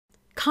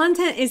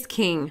Content is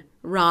king.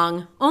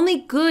 Wrong. Only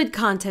good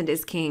content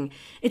is king.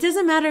 It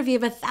doesn't matter if you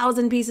have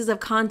 1,000 pieces of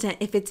content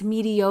if it's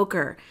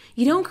mediocre.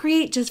 You don't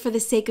create just for the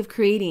sake of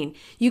creating.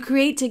 You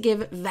create to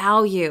give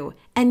value.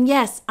 And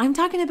yes, I'm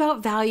talking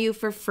about value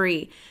for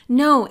free.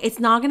 No, it's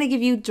not going to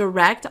give you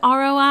direct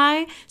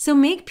ROI. So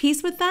make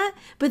peace with that,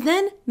 but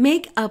then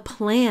make a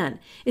plan.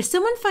 If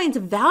someone finds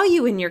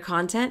value in your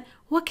content,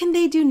 what can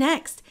they do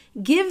next?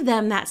 Give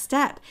them that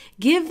step.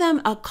 Give them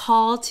a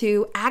call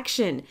to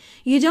action.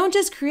 You don't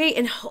just create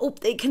and hope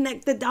they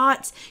connect the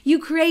dots. You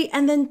create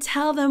and then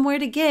tell them where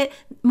to get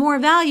more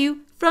value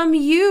from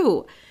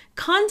you.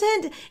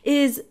 Content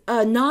is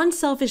a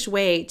non-selfish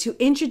way to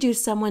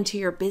introduce someone to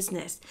your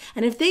business.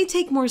 And if they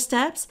take more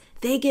steps,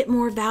 they get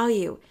more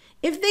value.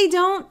 If they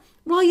don't,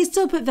 well, you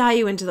still put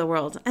value into the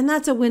world, and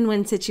that's a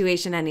win-win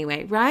situation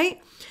anyway,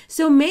 right?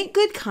 So make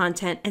good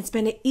content and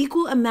spend an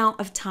equal amount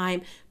of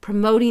time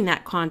promoting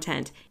that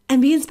content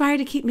and be inspired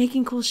to keep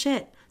making cool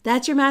shit.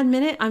 That's your Mad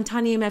Minute. I'm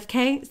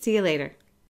TanyaMFK. See you later.